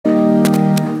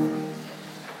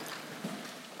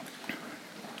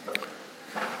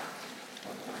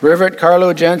Reverend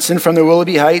Carlo Jensen from the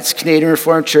Willoughby Heights Canadian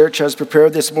Reformed Church has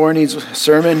prepared this morning's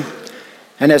sermon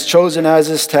and has chosen as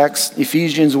his text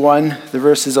Ephesians 1, the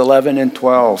verses 11 and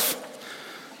 12.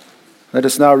 Let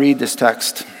us now read this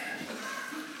text.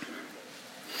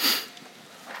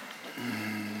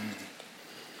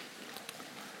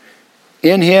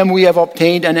 In him we have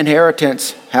obtained an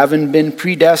inheritance, having been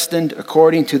predestined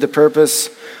according to the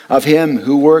purpose of him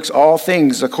who works all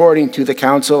things according to the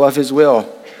counsel of his will,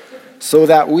 so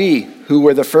that we, who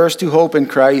were the first to hope in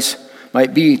Christ,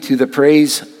 might be to the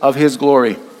praise of his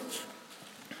glory.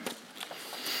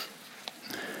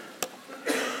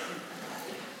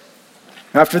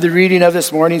 After the reading of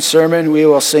this morning's sermon, we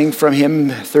will sing from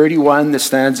hymn 31, the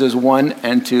stanzas 1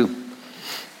 and 2.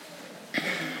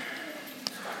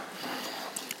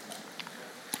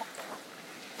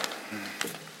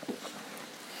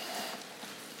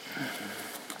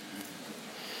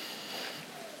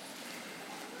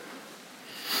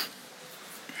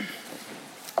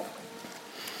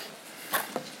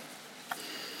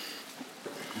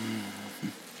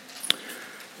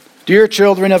 Dear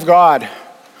children of God,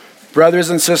 brothers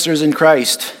and sisters in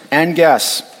Christ, and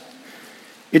guests,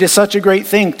 it is such a great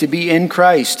thing to be in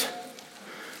Christ.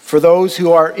 For those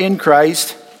who are in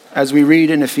Christ, as we read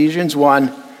in Ephesians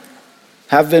 1,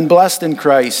 have been blessed in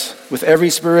Christ with every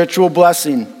spiritual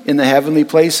blessing in the heavenly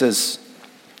places.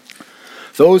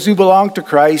 Those who belong to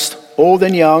Christ, old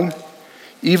and young,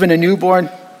 even a newborn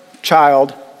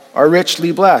child, are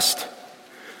richly blessed.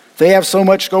 They have so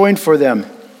much going for them.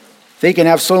 They can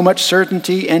have so much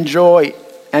certainty and joy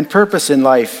and purpose in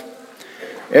life.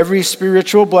 Every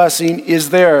spiritual blessing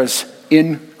is theirs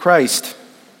in Christ.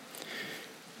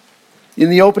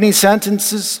 In the opening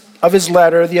sentences of his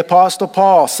letter, the Apostle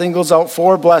Paul singles out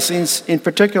 4 blessings in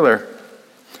particular.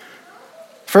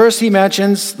 First, he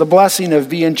mentions the blessing of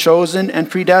being chosen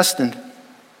and predestined.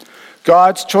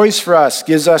 God's choice for us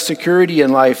gives us security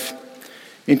in life,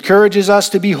 encourages us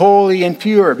to be holy and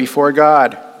pure before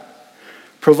God,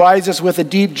 provides us with a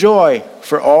deep joy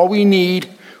for all we need,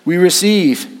 we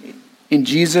receive in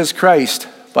Jesus Christ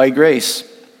by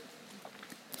grace.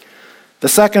 The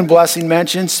second blessing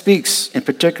mentioned speaks in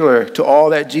particular to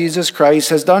all that Jesus Christ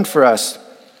has done for us.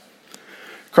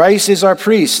 Christ is our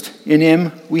priest. In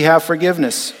him we have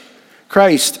forgiveness.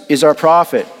 Christ is our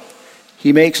prophet.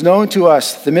 He makes known to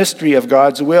us the mystery of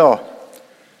God's will.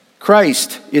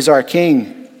 Christ is our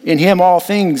king. In him all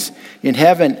things in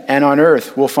heaven and on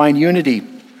earth will find unity.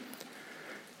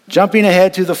 Jumping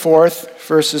ahead to the 4th,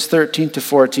 verses 13 to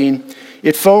 14,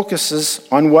 it focuses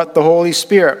on what the Holy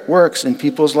Spirit works in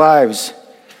people's lives.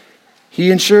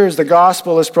 He ensures the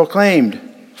gospel is proclaimed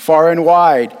far and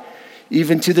wide,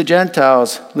 even to the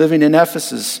Gentiles living in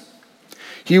Ephesus.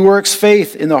 He works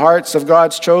faith in the hearts of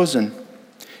God's chosen.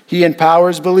 He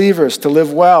empowers believers to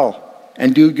live well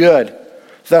and do good,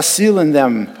 thus sealing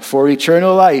them for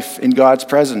eternal life in God's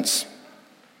presence.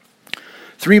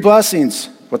 3 blessings: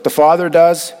 what the Father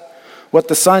does, what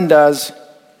the Son does,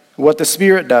 what the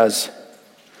Spirit does.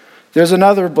 There's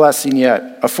another blessing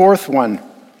yet, a 4th one,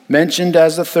 mentioned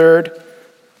as the 3rd,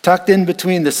 tucked in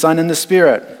between the Son and the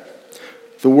Spirit,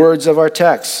 the words of our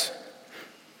text.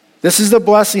 This is the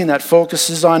blessing that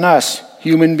focuses on us,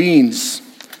 human beings.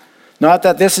 Not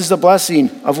that this is the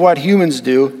blessing of what humans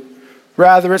do,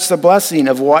 rather it's the blessing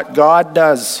of what God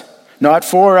does, not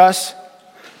for us,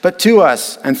 but to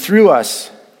us and through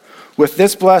us. With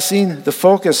this blessing, the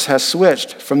focus has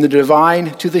switched from the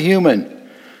divine to the human,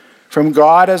 from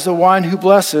God as the one who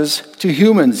blesses to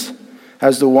humans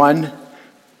as the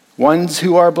ones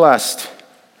who are blessed.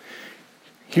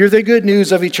 Hear the good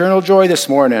news of eternal joy this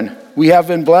morning. We have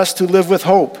been blessed to live with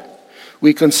hope.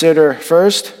 We consider,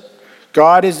 first,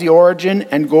 God is the origin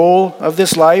and goal of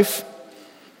this life.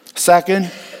 Second,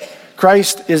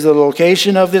 Christ is the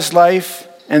location of this life.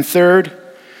 And third,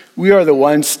 we are the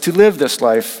ones to live this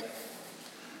life.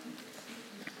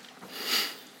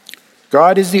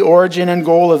 God is the origin and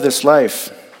goal of this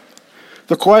life.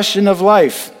 The question of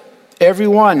life,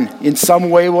 everyone in some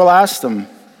way will ask them.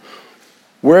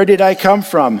 Where did I come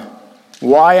from?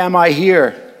 Why am I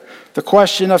here? The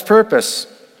question of purpose.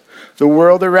 The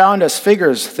world around us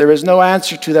figures there is no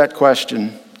answer to that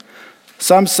question.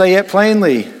 Some say it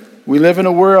plainly. We live in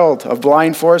a world of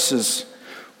blind forces.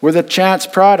 We're the chance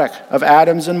product of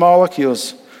atoms and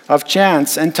molecules, of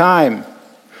chance and time.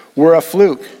 We're a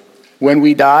fluke. When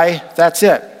we die, that's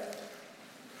it.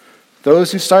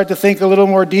 Those who start to think a little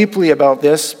more deeply about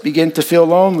this begin to feel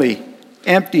lonely,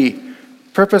 empty,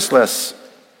 purposeless.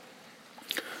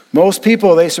 Most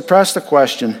people, they suppress the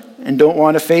question and don't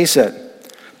want to face it.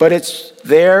 But it's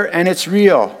there and it's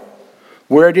real.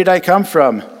 Where did I come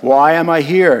from? Why am I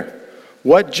here?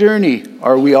 What journey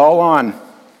are we all on?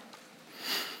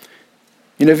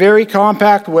 In a very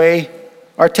compact way,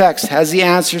 our text has the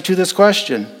answer to this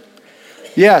question.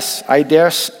 Yes, I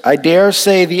dare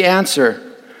say the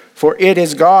answer, for it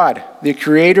is God, the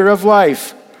creator of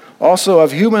life, also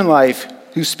of human life,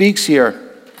 who speaks here.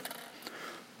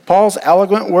 Paul's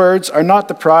eloquent words are not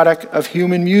the product of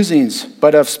human musings,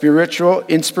 but of spiritual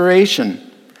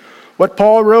inspiration. What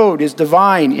Paul wrote is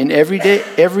divine in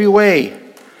every way.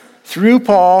 Through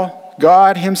Paul,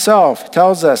 God himself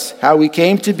tells us how we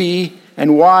came to be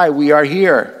and why we are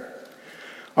here.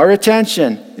 Our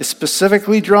attention is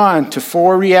specifically drawn to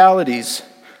 4 realities: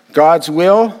 God's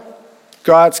will,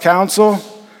 God's counsel,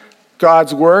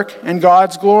 God's work, and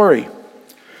God's glory.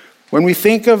 When we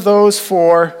think of those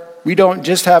 4, we don't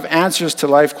just have answers to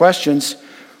life questions.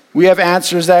 We have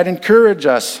answers that encourage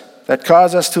us, that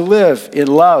cause us to live in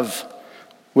love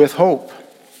with hope.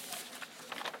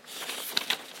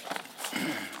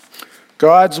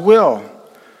 God's will.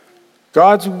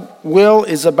 God's will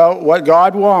is about what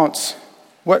God wants,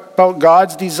 about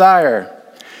God's desire.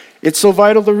 It's so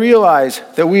vital to realize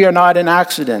that we are not an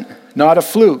accident, not a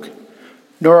fluke,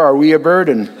 nor are we a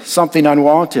burden, something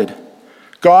unwanted.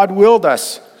 God willed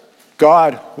us.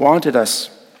 God wanted us.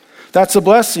 That's a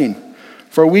blessing,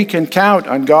 for we can count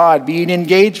on God being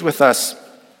engaged with us.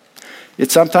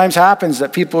 It sometimes happens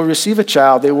that people receive a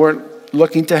child they weren't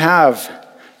looking to have.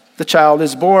 The child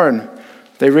is born.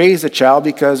 They raise the child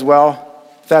because, well,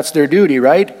 that's their duty,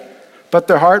 right? But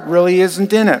their heart really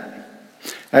isn't in it.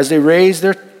 As they raise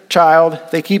their child,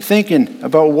 they keep thinking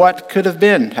about what could have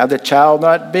been had the child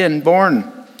not been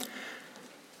born.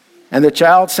 And the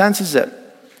child senses it,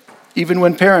 even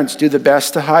when parents do the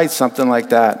best to hide something like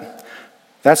that.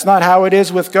 That's not how it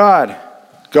is with God.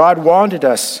 God wanted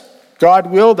us. God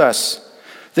willed us.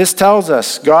 This tells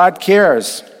us God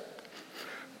cares.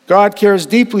 God cares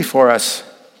deeply for us.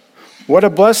 What a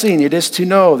blessing it is to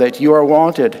know that you are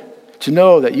wanted, to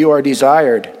know that you are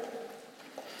desired.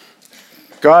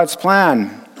 God's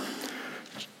plan.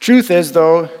 Truth is,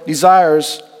 though,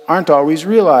 desires aren't always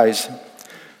realized.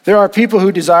 There are people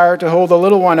who desire to hold a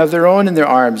little one of their own in their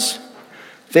arms.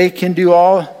 They do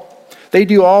all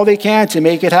they can to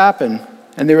make it happen.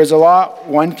 And there is a lot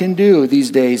one can do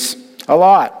these days. A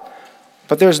lot.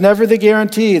 But there's never the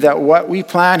guarantee that what we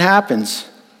plan happens.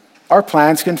 Our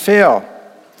plans can fail.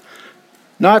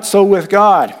 Not so with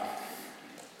God.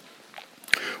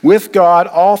 With God,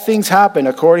 all things happen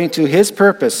according to his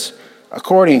purpose,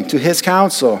 according to his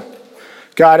counsel.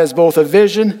 God has both a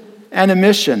vision and a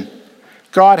mission.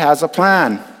 God has a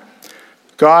plan.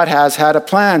 God has had a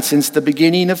plan since the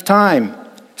beginning of time,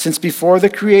 since before the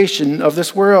creation of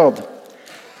this world.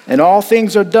 And all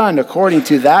things are done according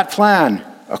to that plan,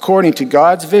 according to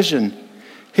God's vision,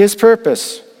 his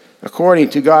purpose, according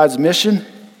to God's mission,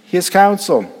 his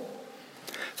counsel.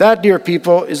 That, dear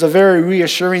people, is a very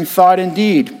reassuring thought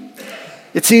indeed.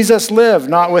 It sees us live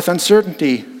not with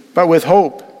uncertainty, but with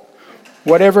hope.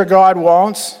 Whatever God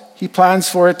wants, he plans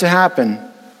for it to happen.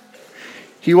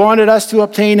 He wanted us to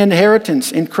obtain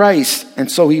inheritance in Christ,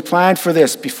 and so he planned for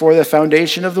this before the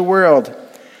foundation of the world.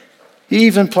 He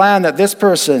even planned that this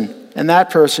person and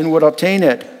that person would obtain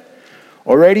it.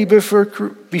 Already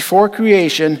before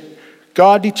creation,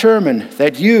 God determined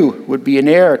that you would be an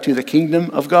heir to the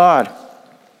kingdom of God.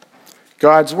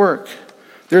 God's work.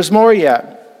 There's more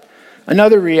yet.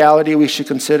 Another reality we should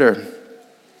consider.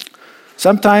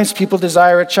 Sometimes people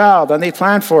desire a child and they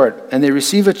plan for it and they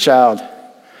receive a child.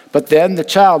 But then the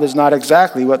child is not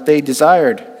exactly what they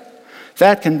desired.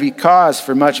 That can be cause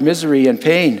for much misery and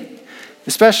pain,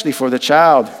 especially for the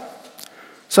child.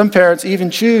 Some parents even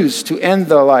choose to end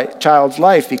the child's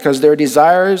life because their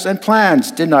desires and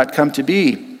plans did not come to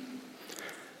be.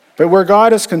 But where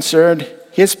God is concerned,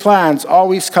 his plans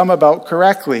always come about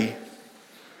correctly.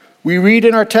 We read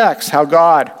in our text how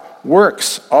God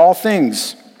works all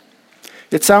things.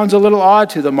 It sounds a little odd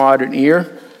to the modern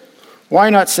ear. Why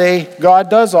not say God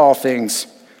does all things?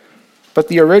 But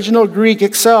the original Greek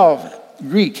itself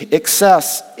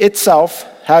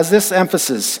has this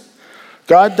emphasis.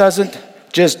 God doesn't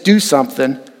just do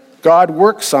something, God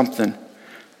works something.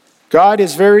 God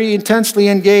is very intensely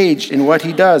engaged in what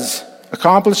he does,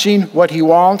 accomplishing what he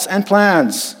wants and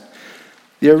plans.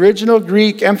 The original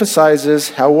Greek emphasizes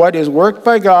how what is worked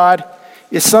by God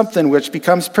is something which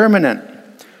becomes permanent,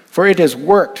 for it is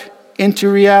worked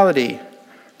into reality.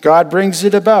 God brings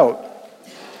it about.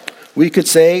 We could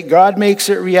say God makes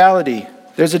it reality.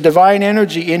 There's a divine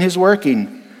energy in his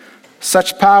working,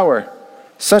 such power,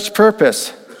 such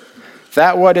purpose,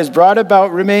 that what is brought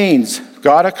about remains.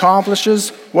 God accomplishes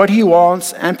what he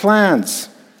wants and plans.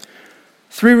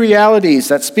 Three realities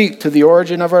that speak to the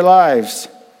origin of our lives.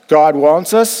 God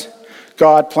wants us,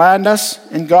 God planned us,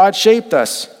 and God shaped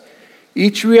us.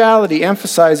 Each reality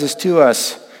emphasizes to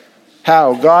us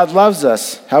how God loves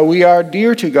us, how we are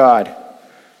dear to God.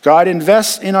 God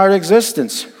invests in our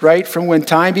existence right from when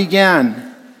time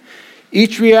began.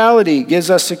 Each reality gives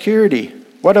us security.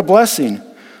 What a blessing.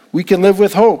 We can live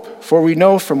with hope, for we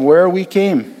know from where we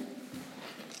came.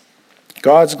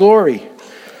 God's glory.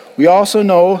 We also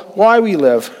know why we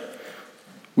live.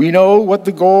 We know what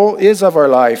the goal is of our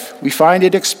life. We find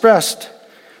it expressed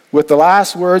with the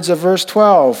last words of verse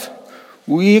 12.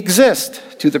 We exist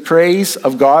to the praise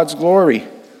of God's glory.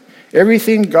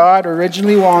 Everything God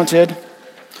originally wanted,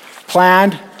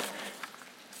 planned,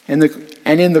 and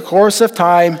in the course of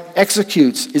time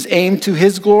executes is aimed to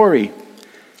his glory.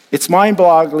 It's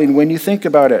mind-boggling when you think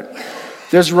about it.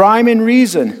 There's rhyme and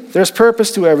reason. There's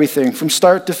purpose to everything from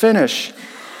start to finish.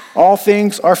 All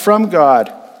things are from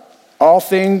God. All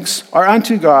things are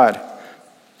unto God.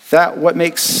 That's what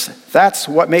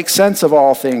makes sense of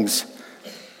all things.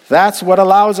 That's what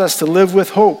allows us to live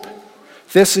with hope.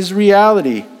 This is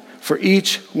reality for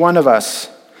each one of us.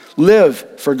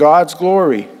 Live for God's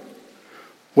glory.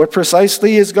 What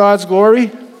precisely is God's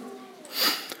glory?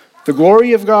 The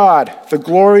glory of God, the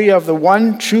glory of the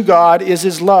one true God is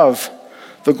his love.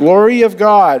 The glory of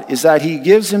God is that he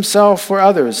gives himself for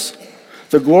others.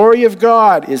 The glory of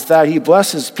God is that he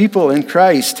blesses people in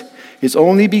Christ, his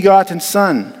only begotten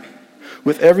Son,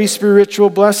 with every spiritual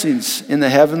blessings in the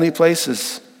heavenly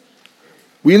places.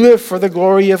 We live for the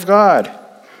glory of God.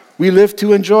 We live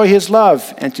to enjoy his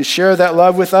love and to share that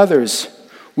love with others.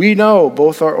 We know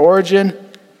both our origin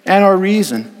and our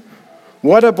reason.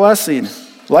 What a blessing.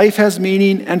 Life has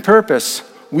meaning and purpose.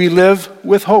 We live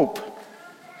with hope.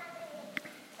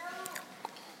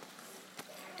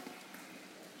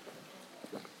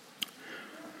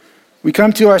 We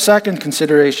come to our second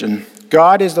consideration.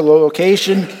 God is the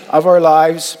location of our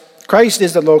lives. Christ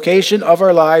is the location of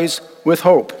our lives with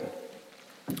hope.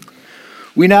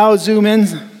 We now zoom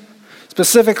in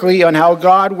specifically on how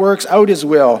God works out his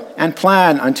will and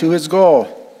plan unto his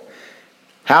goal.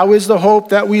 How is the hope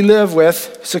that we live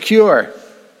with secure?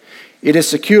 It is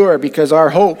secure because our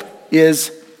hope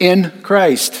is in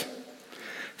Christ.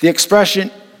 The expression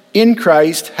in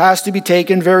Christ has to be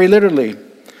taken very literally.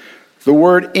 The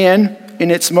word in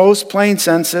its most plain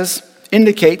senses,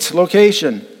 indicates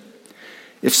location.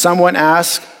 If someone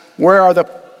asks, where are the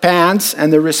pans?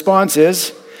 And the response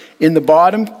is, in the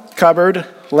bottom cupboard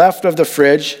left of the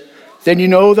fridge, then you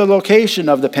know the location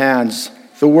of the pans.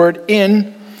 The word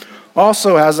in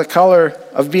also has a color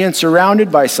of being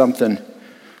surrounded by something.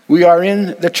 We are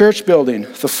in the church building.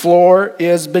 The floor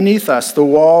is beneath us. The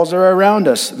walls are around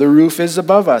us. The roof is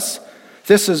above us.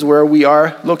 This is where we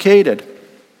are located.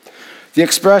 The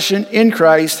expression in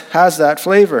Christ has that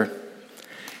flavor.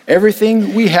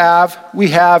 Everything we have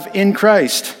in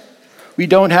Christ. We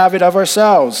don't have it of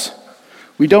ourselves.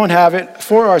 We don't have it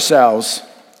for ourselves.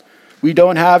 We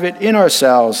don't have it in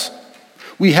ourselves.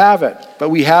 We have it, but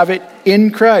we have it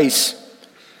in Christ.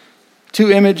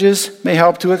 Two images may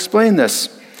help to explain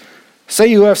this. Say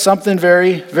you have something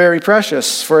very, very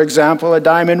precious. For example, a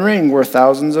diamond ring worth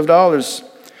thousands of dollars.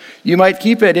 You might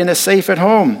keep it in a safe at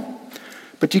home,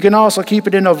 but you can also keep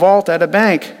it in a vault at a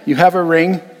bank. You have a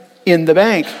ring in the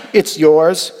bank. It's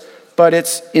yours, but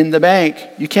it's in the bank.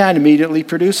 You can't immediately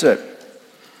produce it.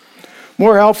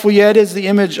 More helpful yet is the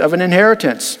image of an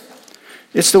inheritance.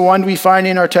 It's the one we find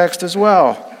in our text as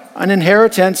well. An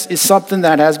inheritance is something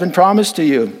that has been promised to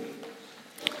you.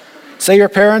 Say your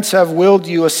parents have willed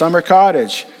you a summer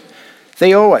cottage.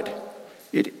 They owe it.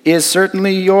 It is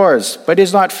certainly yours, but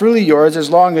is not fully yours as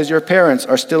long as your parents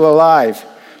are still alive.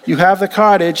 You have the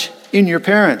cottage in your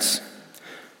parents.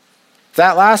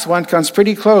 That last one comes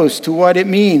pretty close to what it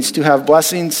means to have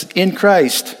blessings in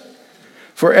Christ.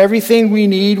 For everything we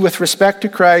need with respect to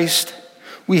Christ,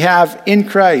 we have in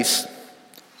Christ.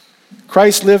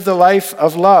 Christ lived the life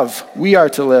of love we are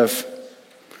to live.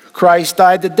 Christ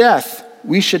died the death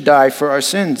we should die for our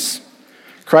sins.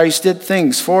 Christ did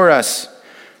things for us.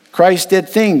 Christ did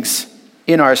things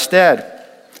in our stead.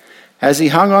 As he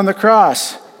hung on the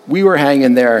cross, we were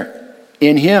hanging there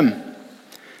in him.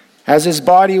 As his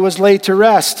body was laid to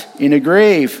rest in a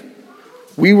grave,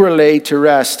 we were laid to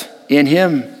rest in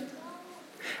him.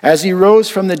 As he rose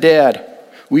from the dead,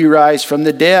 we rise from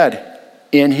the dead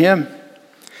in him.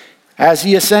 As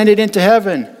he ascended into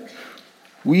heaven,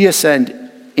 we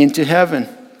ascend into heaven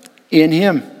in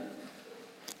him.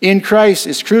 In Christ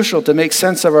is crucial to make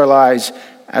sense of our lives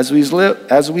as we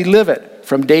live it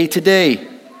from day to day.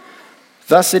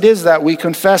 Thus it is that we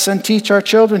confess and teach our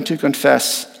children to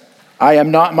confess. I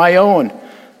am not my own,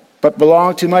 but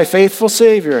belong to my faithful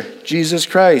Savior, Jesus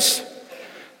Christ.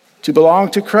 To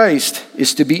belong to Christ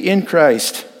is to be in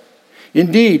Christ.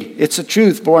 Indeed, it's a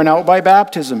truth borne out by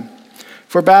baptism.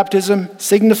 For baptism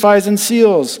signifies and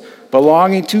seals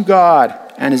belonging to God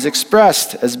and is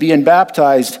expressed as being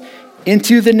baptized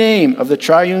into the name of the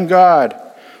triune God,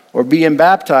 or being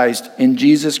baptized in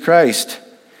Jesus Christ.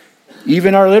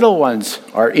 Even our little ones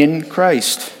are in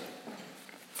Christ.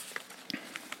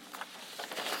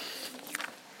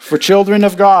 For children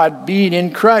of God, being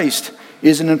in Christ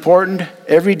is an important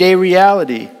everyday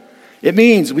reality. It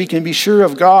means we can be sure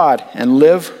of God and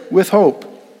live with hope.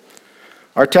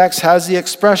 Our text has the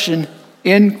expression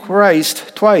in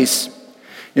Christ twice.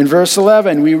 In verse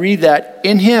 11, we read that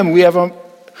in him we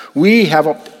have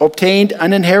obtained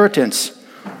an inheritance,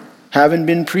 having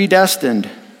been predestined.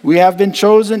 We have been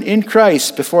chosen in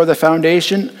Christ before the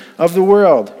foundation of the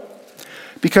world.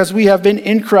 Because we have been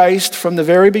in Christ from the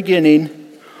very beginning,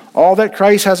 all that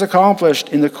Christ has accomplished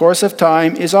in the course of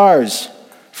time is ours: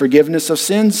 forgiveness of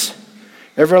sins,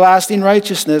 everlasting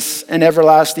righteousness, and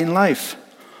everlasting life.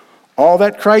 All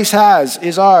that Christ has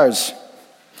is ours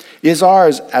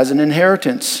as an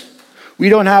inheritance. We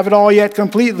don't have it all yet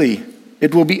completely.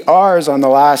 It will be ours on the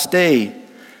last day.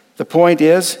 The point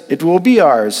is, it will be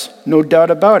ours, no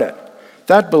doubt about it.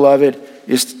 That, beloved,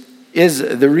 is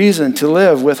the reason to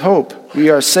live with hope. We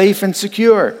are safe and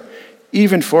secure,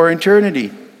 even for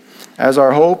eternity. As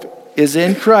our hope is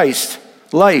in Christ,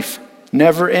 life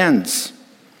never ends.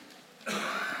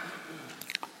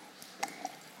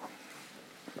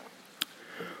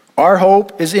 Our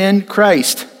hope is in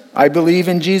Christ. I believe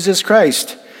in Jesus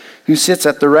Christ, who sits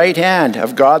at the right hand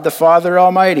of God the Father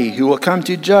Almighty, who will come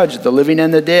to judge the living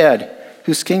and the dead,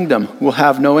 whose kingdom will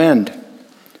have no end.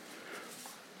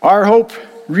 Our hope,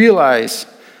 realize,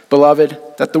 beloved,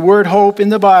 that the word hope in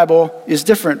the Bible is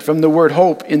different from the word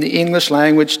hope in the English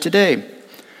language today.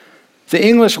 The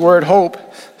English word hope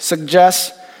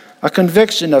suggests a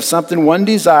conviction of something one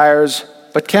desires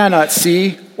but cannot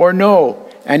see or know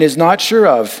and is not sure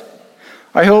of.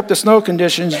 I hope the snow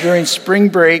conditions during spring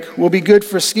break will be good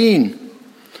for skiing.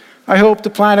 I hope to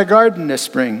plant a garden this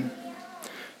spring.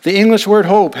 The English word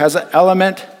hope has an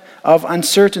element of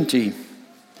uncertainty.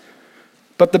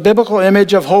 But the biblical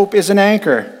image of hope is an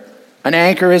anchor. An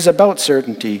anchor is about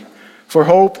certainty, for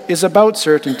hope is about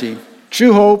certainty.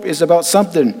 True hope is about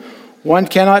something one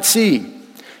cannot see.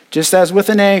 Just as with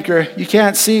an anchor, you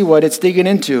can't see what it's digging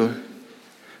into,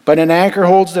 but an anchor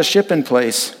holds the ship in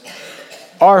place.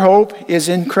 Our hope is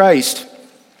in Christ.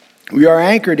 We are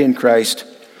anchored in Christ.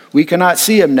 We cannot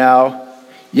see him now,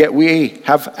 yet we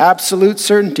have absolute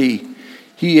certainty.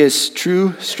 He is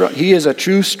a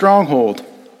true stronghold.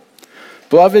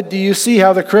 Beloved, do you see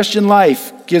how the Christian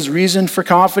life gives reason for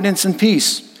confidence and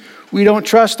peace? We don't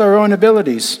trust our own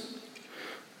abilities.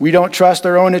 We don't trust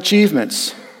our own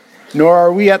achievements, nor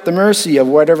are we at the mercy of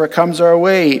whatever comes our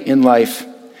way in life.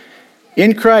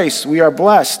 In Christ, we are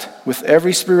blessed with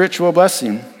every spiritual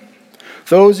blessing.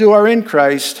 Those who are in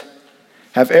Christ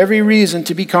have every reason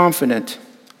to be confident.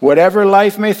 Whatever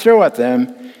life may throw at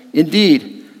them,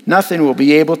 indeed, nothing will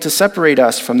be able to separate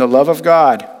us from the love of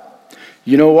God.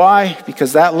 You know why?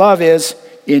 Because that love is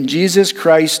in Jesus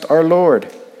Christ our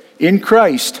Lord. In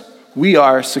Christ, we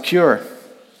are secure.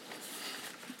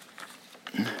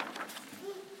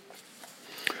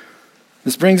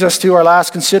 This brings us to our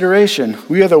last consideration.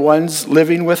 We are the ones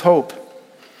living with hope.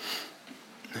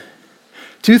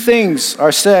 Two things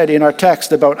are said in our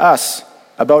text about us,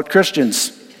 about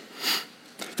Christians.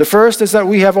 The first is that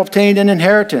we have obtained an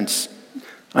inheritance.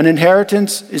 An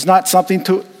inheritance is not something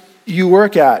you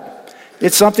work at.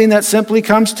 It's something that simply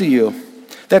comes to you,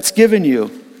 that's given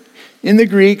you. In the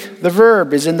Greek, the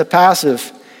verb is in the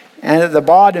passive, and at the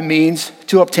bottom means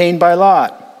to obtain by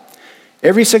lot.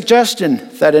 Every suggestion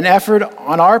that an effort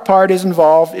on our part is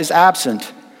involved is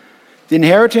absent. The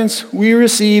inheritance we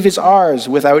receive is ours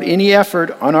without any effort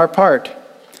on our part.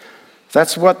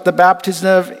 That's what the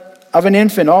baptism of an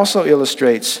infant also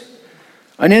illustrates.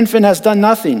 An infant has done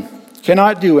nothing,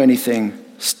 cannot do anything.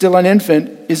 Still, an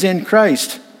infant is in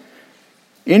Christ.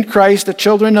 In Christ, the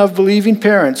children of believing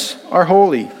parents are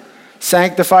holy.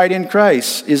 Sanctified in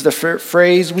Christ is the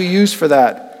phrase we use for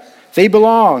that. They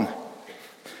belong.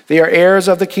 They are heirs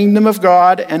of the kingdom of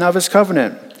God and of his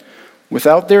covenant.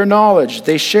 Without their knowledge,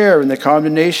 they share in the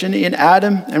condemnation in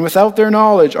Adam, and without their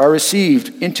knowledge are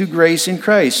received into grace in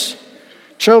Christ.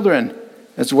 Children,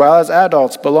 as well as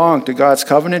adults, belong to God's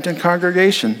covenant and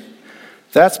congregation.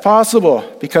 That's possible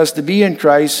because to be in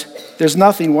Christ, there's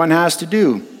nothing one has to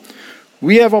do.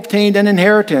 We have obtained an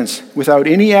inheritance without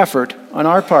any effort on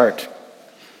our part.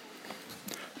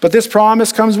 But this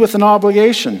promise comes with an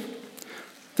obligation.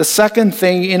 The second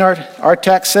thing in our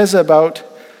text says about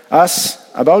us,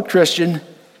 about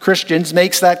Christians,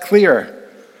 makes that clear.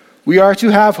 We are to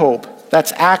have hope.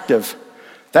 That's active.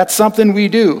 That's something we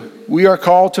do. We are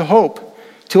called to hope,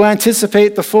 to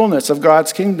anticipate the fullness of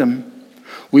God's kingdom.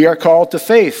 We are called to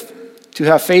faith, to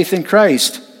have faith in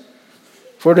Christ.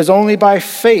 For it is only by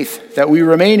faith that we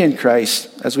remain in Christ,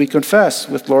 as we confess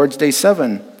with Lord's Day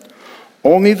 7.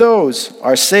 Only those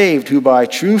are saved who by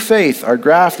true faith are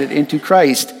grafted into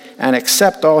Christ and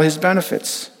accept all his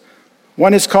benefits.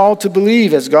 One is called to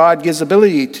believe as God gives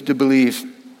ability to believe.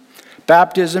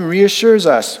 Baptism reassures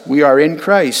us we are in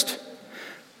Christ.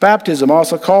 Baptism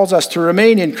also calls us to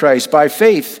remain in Christ by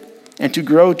faith and to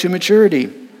grow to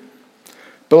maturity.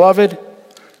 Beloved,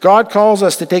 God calls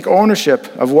us to take ownership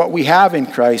of what we have in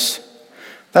Christ.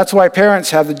 That's why parents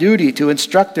have the duty to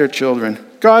instruct their children,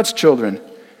 God's children,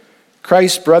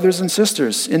 Christ's brothers and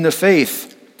sisters in the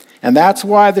faith. And that's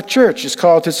why the church is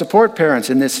called to support parents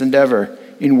in this endeavor,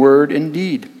 in word and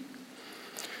deed.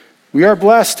 We are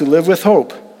blessed to live with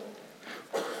hope.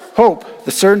 Hope,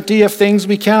 the certainty of things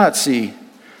we cannot see.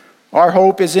 Our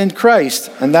hope is in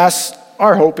Christ, and thus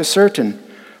our hope is certain.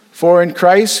 For in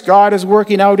Christ, God is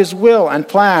working out his will and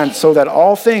plan so that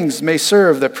all things may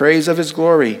serve the praise of his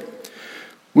glory.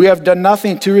 We have done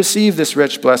nothing to receive this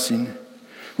rich blessing.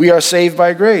 We are saved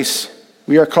by grace.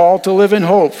 We are called to live in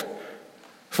hope.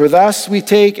 For thus we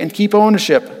take and keep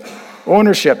ownership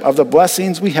of the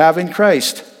blessings we have in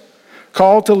Christ.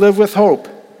 Called to live with hope.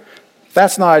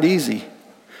 That's not easy.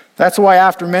 That's why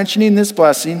after mentioning this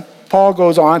blessing, Paul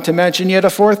goes on to mention yet a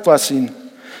fourth blessing,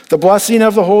 the blessing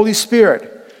of the Holy Spirit,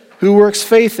 who works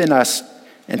faith in us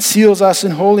and seals us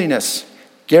in holiness,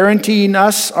 guaranteeing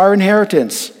us our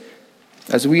inheritance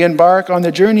as we embark on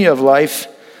the journey of life,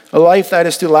 a life that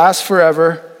is to last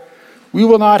forever. We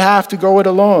will not have to go it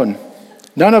alone.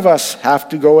 None of us have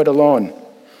to go it alone.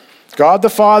 God the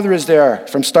Father is there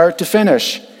from start to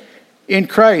finish. In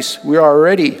Christ, we are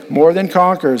already more than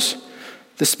conquerors.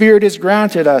 The Spirit is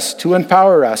granted us to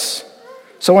empower us.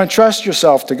 So entrust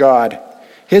yourself to God.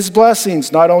 His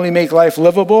blessings not only make life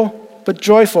livable, but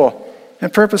joyful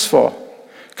and purposeful.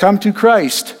 Come to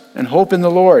Christ and hope in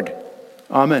the Lord.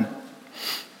 Amen.